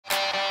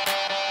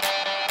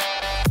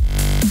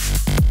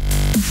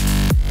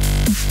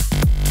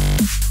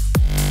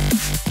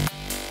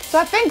So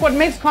I think what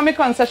makes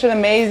Comic-Con such an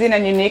amazing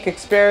and unique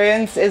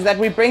experience is that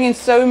we bring in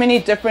so many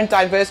different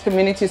diverse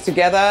communities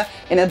together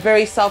in a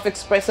very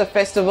self-expressive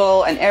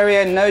festival, an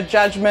area, no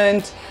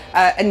judgment,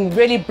 and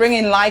really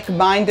bringing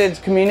like-minded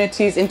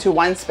communities into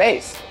one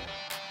space.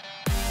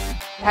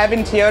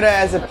 Having Toyota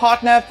as a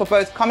partner for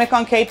both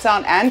Comic-Con Cape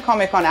Town and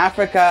Comic-Con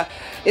Africa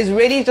is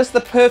really just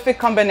the perfect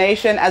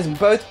combination, as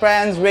both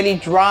brands really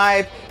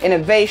drive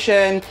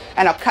innovation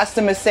and are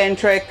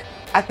customer-centric.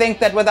 I think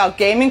that with our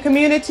gaming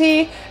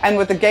community and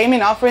with the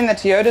gaming offering that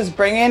Toyota's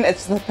bringing,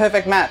 it's the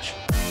perfect match.